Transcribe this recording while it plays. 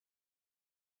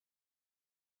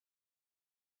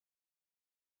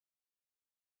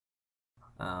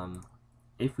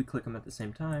If we click them at the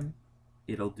same time,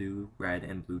 it'll do red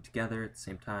and blue together at the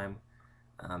same time.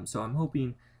 So I'm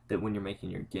hoping that when you're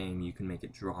making your game, you can make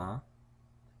it draw.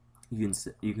 You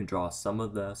can draw some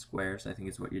of the squares, I think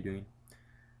is what you're doing,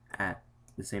 at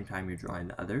the same time you're drawing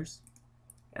the others,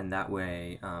 and that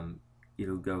way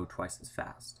it'll go twice as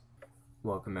fast.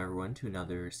 Welcome everyone to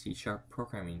another C#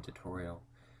 programming tutorial,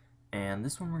 and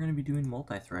this one we're going to be doing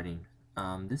multi-threading.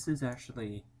 This is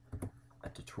actually a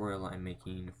tutorial I'm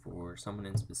making for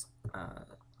someone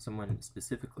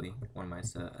specifically, one of my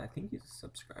I think he's a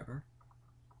subscriber.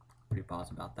 Pretty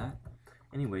positive about that.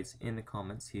 Anyways, in the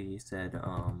comments he said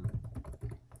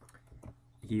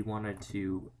he wanted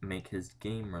to make his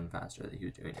game run faster that he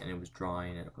was doing, and it was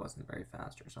drawing and it wasn't very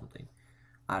fast or something.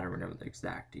 I don't remember the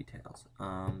exact details.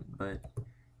 But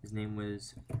his name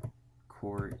was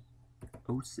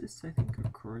Corosis, I think, or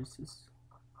Corosis.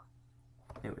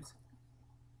 Anyways,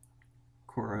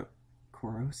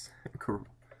 Corios,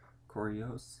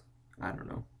 I don't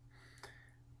know.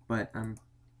 But I'm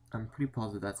pretty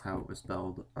positive that's how it was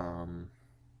spelled.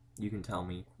 You can tell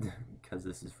me because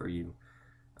this is for you.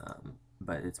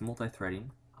 But it's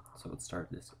multi-threading, so let's start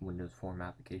this Windows Form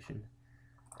application.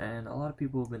 And a lot of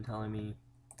people have been telling me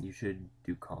you should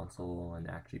do console and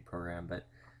actually program, but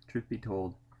truth be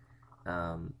told,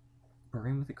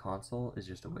 programming with a console is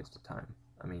just a waste of time.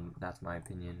 I mean, that's my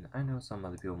opinion. I know some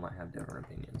other people might have different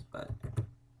opinions, but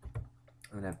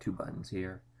I'm going to have two buttons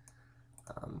here.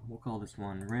 We'll call this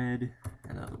one red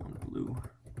and the other one blue.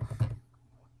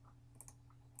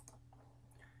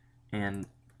 And,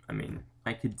 I mean,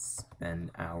 I could spend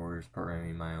hours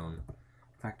programming my own. In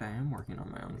fact, I am working on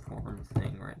my own form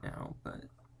thing right now, but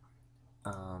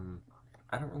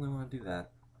I don't really want to do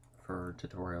that for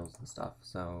tutorials and stuff,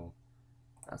 so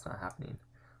that's not happening.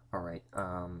 Alright,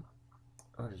 I'll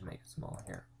just make it small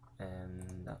here,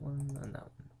 and that one, and that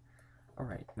one.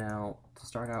 Alright, now, to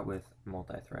start out with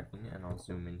multi-threading, and I'll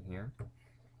zoom in here,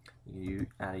 you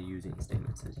add a using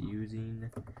statement. It says using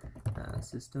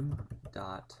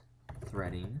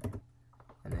system.threading,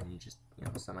 and then you just,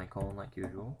 semicolon like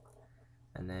usual,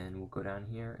 and then we'll go down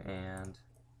here, and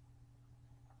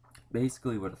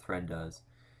basically what a thread does,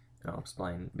 and I'll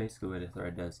explain, basically what a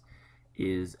thread does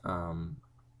is,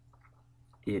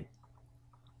 it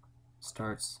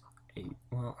starts a,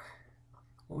 well,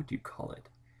 what would you call it?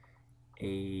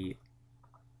 A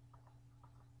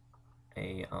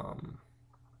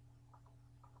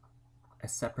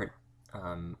separate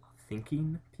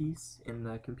thinking piece in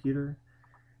the computer.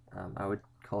 I would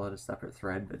call it a separate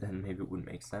thread, but then maybe it wouldn't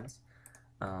make sense.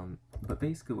 But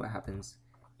basically what happens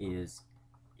is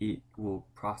it will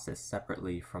process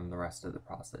separately from the rest of the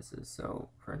processes. So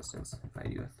for instance, if I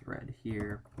do a thread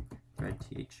here, thread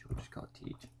th, we'll just call it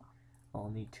th. I'll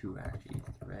need to actually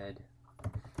thread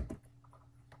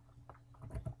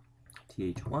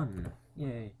th1,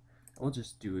 yay. We'll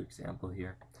just do example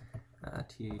here.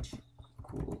 Th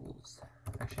equals,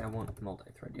 actually I won't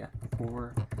multi-thread yet,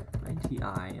 for int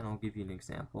I, and I'll give you an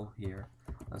example here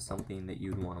of something that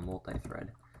you'd want to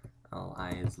multi-thread.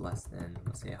 I is less than,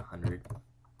 let's say 100,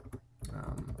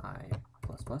 I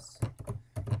plus plus,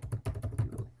 do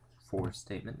a for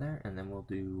statement there, and then we'll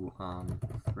do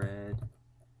thread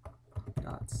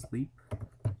dot sleep,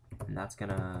 and that's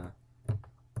gonna,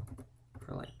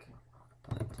 for like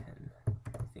 10,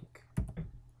 I think.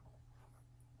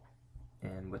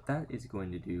 And what that is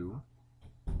going to do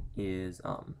is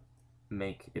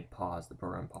make it pause, the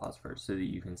program pause first, so that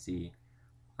you can see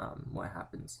what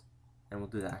happens. And we'll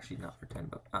do that actually not for 10,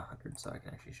 but 100, so I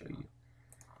can actually show you.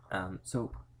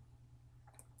 So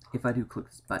if I do click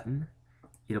this button,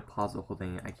 it'll pause the whole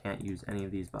thing. I can't use any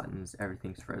of these buttons.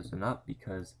 Everything's frozen up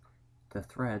because the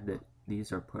thread that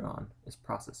these are put on is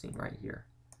processing right here,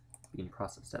 being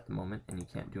processed at the moment, and you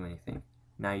can't do anything.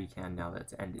 Now you can, now that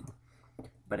it's ended.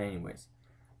 But anyways,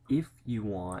 if you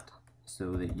want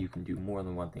so that you can do more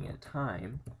than one thing at a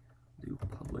time, do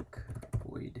public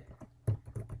void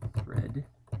thread.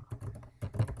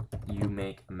 You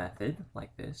make a method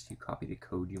like this. You copy the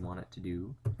code you want it to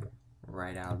do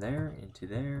right out of there into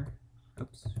there.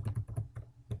 Oops,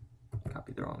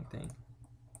 copy the wrong thing.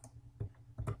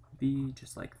 B,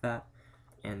 just like that,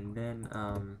 and then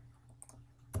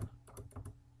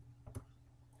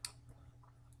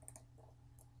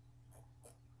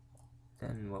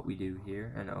what we do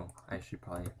here, and I should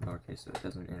probably lowercase so it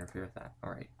doesn't interfere with that.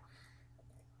 Alright,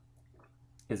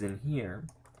 is in here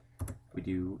we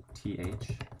do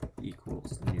th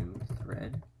equals new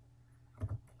thread,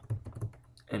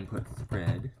 and put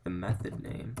thread, the method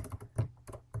name,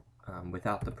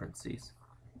 without the parentheses,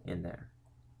 in there.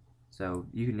 So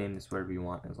you can name this whatever you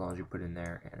want as long as you put in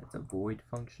there, and it's a void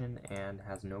function and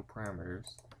has no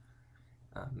parameters.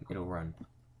 It'll run.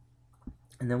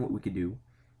 And then what we could do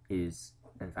is,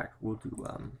 in fact, we'll do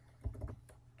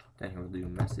down here we'll do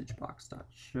message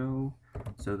box.show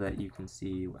so that you can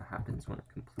see what happens when it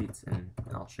completes, and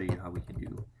I'll show you how we can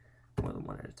do more than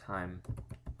one at a time.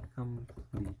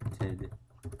 Completed,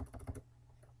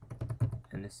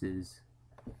 and this is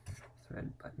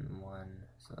thread button 1,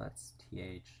 so that's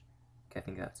th. Okay, I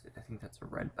think that's it. I think that's a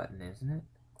red button, isn't it?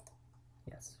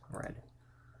 Yes, red.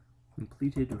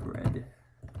 Completed red.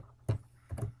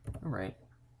 Alright,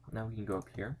 now we can go up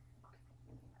here.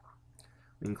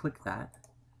 We can click that,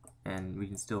 and we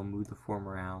can still move the form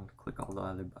around, click all the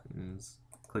other buttons,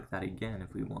 click that again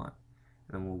if we want,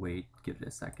 and then we'll wait, give it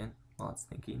a second while it's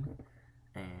thinking,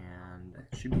 and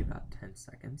it should be about 10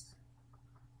 seconds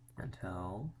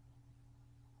until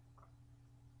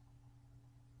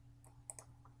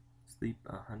sleep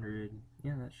 100.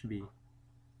 Yeah, that should be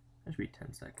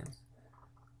 10 seconds.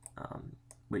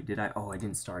 Wait, did I? Oh, I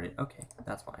didn't start it. Okay,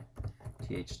 that's why.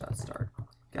 th.start.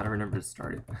 Gotta remember to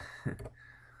start it.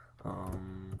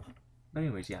 But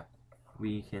anyways, yeah,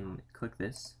 we can click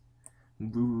this,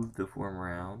 move the form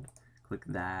around, click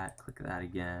that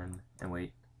again, and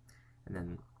wait. And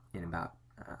then in about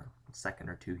a second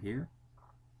or two here,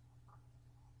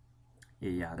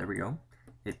 yeah, there we go.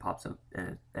 It pops up,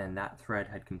 and that thread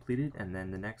had completed, and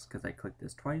then the next, because I clicked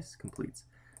this twice, completes.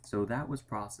 So that was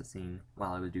processing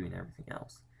while I was doing everything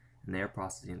else, and they're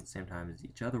processing at the same time as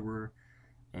each other were,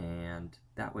 and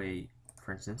that way,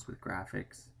 for instance, with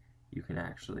graphics, you can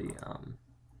actually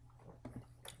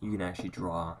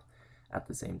draw at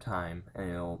the same time,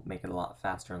 and it'll make it a lot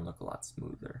faster and look a lot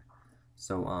smoother.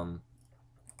 So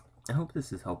I hope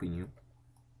this is helping you.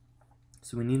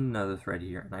 So we need another thread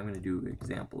here, and I'm going to do an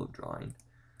example of drawing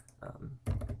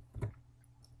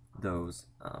those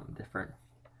different,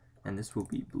 and this will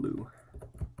be blue,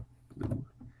 and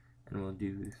we'll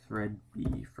do thread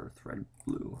B for thread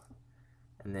blue,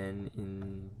 and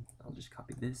then I'll just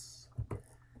copy this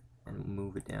and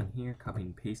move it down here. Copying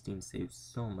and pasting saves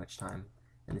so much time,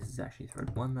 and this is actually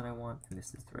thread 1 that I want, and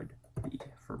this is thread B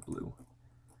for blue.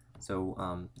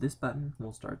 So this button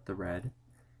will start the red,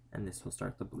 and this will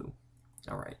start the blue.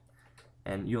 Alright,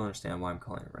 and you'll understand why I'm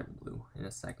calling it red and blue in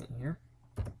a second here.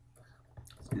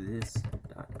 Let's do this,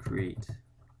 .create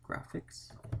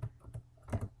graphics,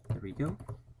 there we go,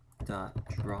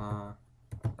 .draw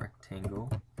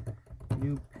rectangle,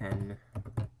 new pen,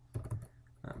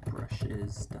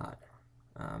 brushes,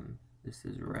 this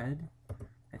is red,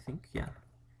 I think, yeah,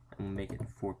 and we'll make it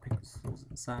 4 pixels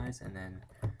in size, and then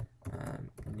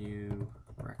new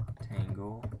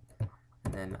rectangle,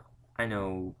 and then I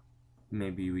know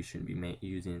maybe we shouldn't be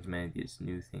using as many of these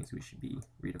new things, we should be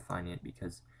redefining it,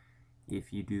 because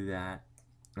if you do that,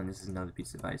 and this is another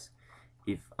piece of advice,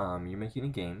 if you're making a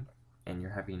game and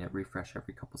you're having it refresh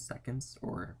every couple seconds,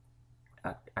 or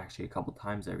actually a couple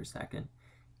times every second,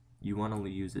 you want to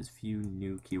use as few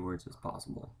new keywords as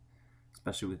possible,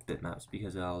 especially with bitmaps,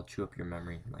 because it'll chew up your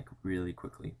memory like really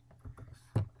quickly.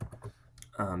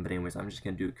 But anyways, I'm just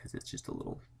going to do it because it's just a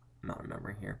little amount of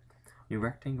memory here. New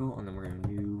rectangle, and then we're going to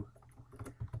do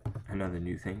another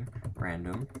new thing,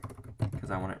 random,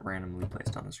 because I want it randomly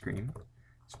placed on the screen.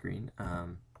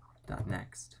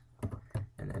 Next,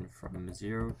 and then from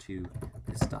 0 to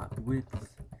this .width,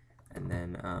 and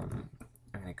then I'm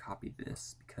going to copy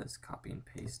this because copy and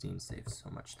pasting saves so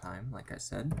much time, like I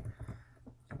said,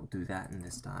 and we'll do that in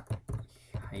this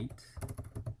 .height,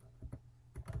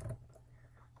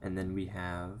 and then we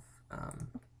have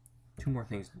 2 more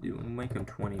things to do. We'll make them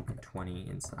 20 by 20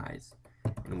 in size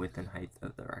and width and height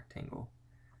of the rectangle,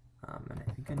 and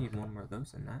I think I need 1 more of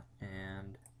those in that.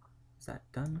 And is that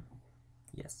done?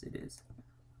 Yes, it is.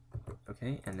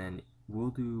 Okay, and then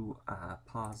we'll do a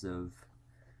pause of,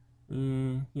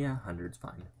 yeah, 100's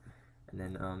fine. And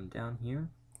then down here,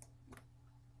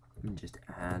 just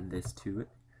add this to it.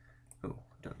 Oh,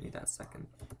 don't need that second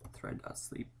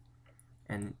thread.sleep.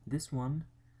 And this one,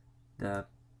 the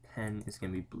pen is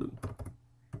going to be blue.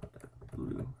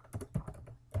 Blue.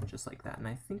 Just like that. And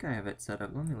I think I have it set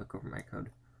up. Let me look over my code.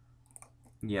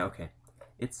 Yeah, okay.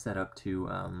 It's set up to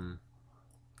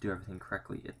do everything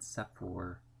correctly, except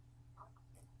for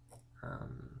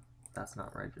that's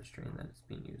not registering that it's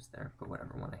being used there, but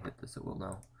whatever, when I hit this it will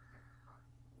know.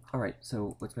 Alright,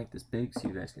 so let's make this big so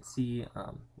you guys can see.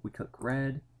 We click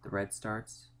red, the red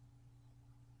starts,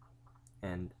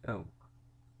 and oh,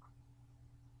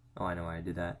 I know why I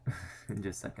did that. In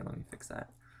just a second, let me fix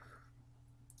that.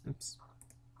 Oops.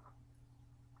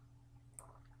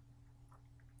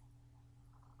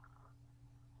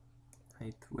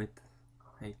 Height, width,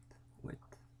 height,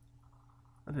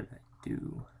 what did I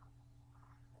do?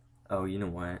 Oh, you know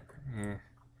what?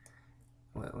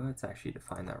 Well, let's actually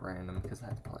define that random, because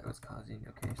that's probably what's causing.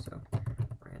 Okay, so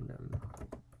random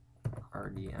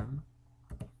RDM.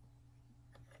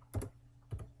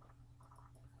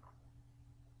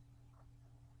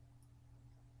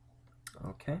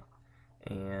 Okay,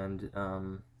 and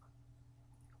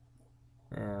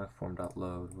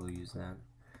form.load, we'll use that.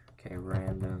 Okay,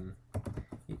 random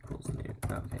equals new.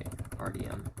 Okay,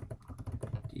 RDM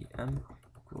DM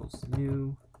equals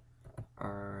new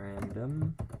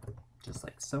random, just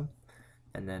like so.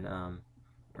 And then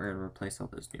we're gonna replace all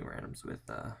those new randoms with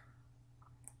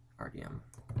RDM,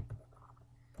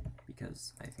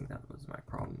 because I think that was my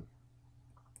problem.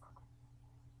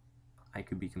 I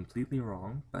could be completely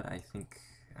wrong, but I think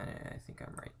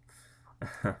I'm right.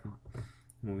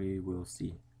 We will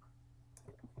see.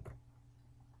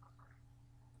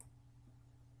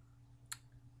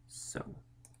 So,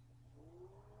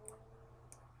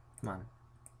 come on,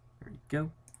 there we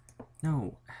go.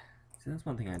 No, see, that's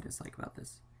one thing I dislike about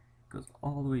this. It goes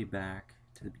all the way back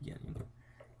to the beginning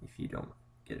if you don't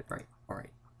get it right.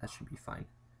 Alright, that should be fine.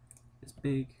 It's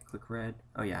big, click red.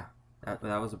 Oh yeah, that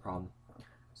was a problem.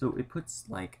 So it puts,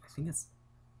 like, I think it's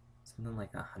something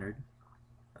like 100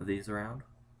 of these around,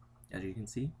 as you can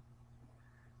see.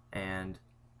 And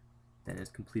then it's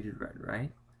completed red,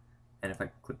 right? And if I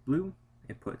click blue,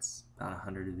 it puts about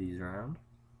 100 of these around.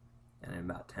 And in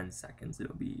about 10 seconds,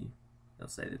 it'll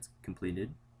say it's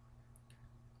completed.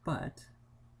 But,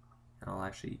 and I'll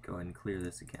actually go ahead and clear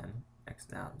this again,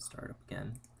 exit out and start up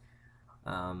again.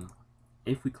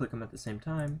 If we click them at the same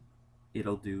time,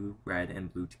 it'll do red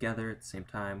and blue together at the same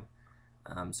time.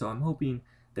 So I'm hoping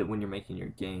that when you're making your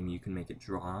game, you can make it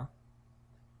draw.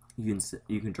 You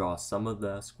can draw some of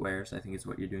the squares, I think is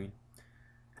what you're doing,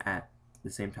 at the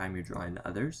same time you're drawing the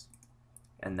others,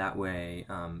 and that way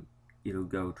it'll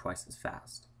go twice as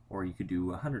fast. Or you could do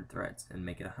 100 threads and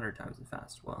make it 100 times as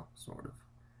fast. Well, sort of.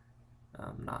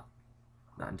 Not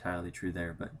entirely true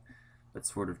there, but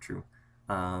sort of true.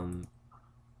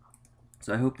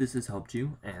 So I hope this has helped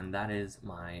you, and that is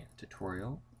my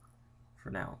tutorial for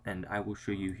now. And I will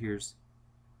show you,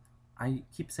 I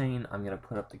keep saying I'm going to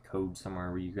put up the code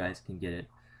somewhere where you guys can get it,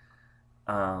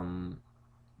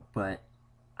 but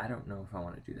I don't know if I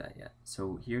want to do that yet.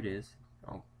 So here it is.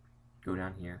 I'll go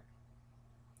down here,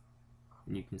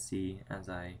 and you can see as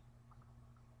I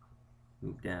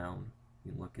move down,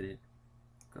 you can look at it,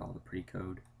 got all the pretty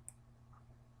code,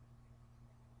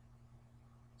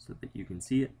 so that you can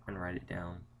see it and write it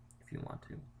down if you want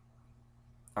to.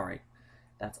 Alright,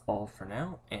 that's all for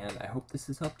now, and I hope this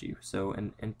has helped you. So,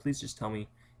 and please just tell me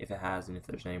if it has, and if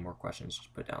there's any more questions,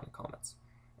 just put down in the comments.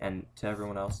 And to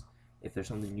everyone else, if there's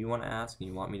something you want to ask and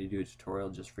you want me to do a tutorial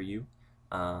just for you,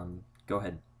 go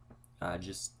ahead.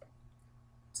 Just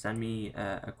send me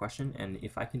a question, and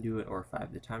if I can do it, or if I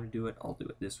have the time to do it, I'll do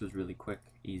it. This was really quick,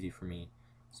 easy for me,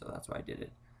 so that's why I did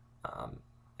it.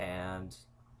 And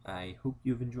I hope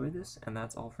you've enjoyed this, and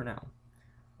that's all for now.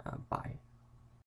 Bye.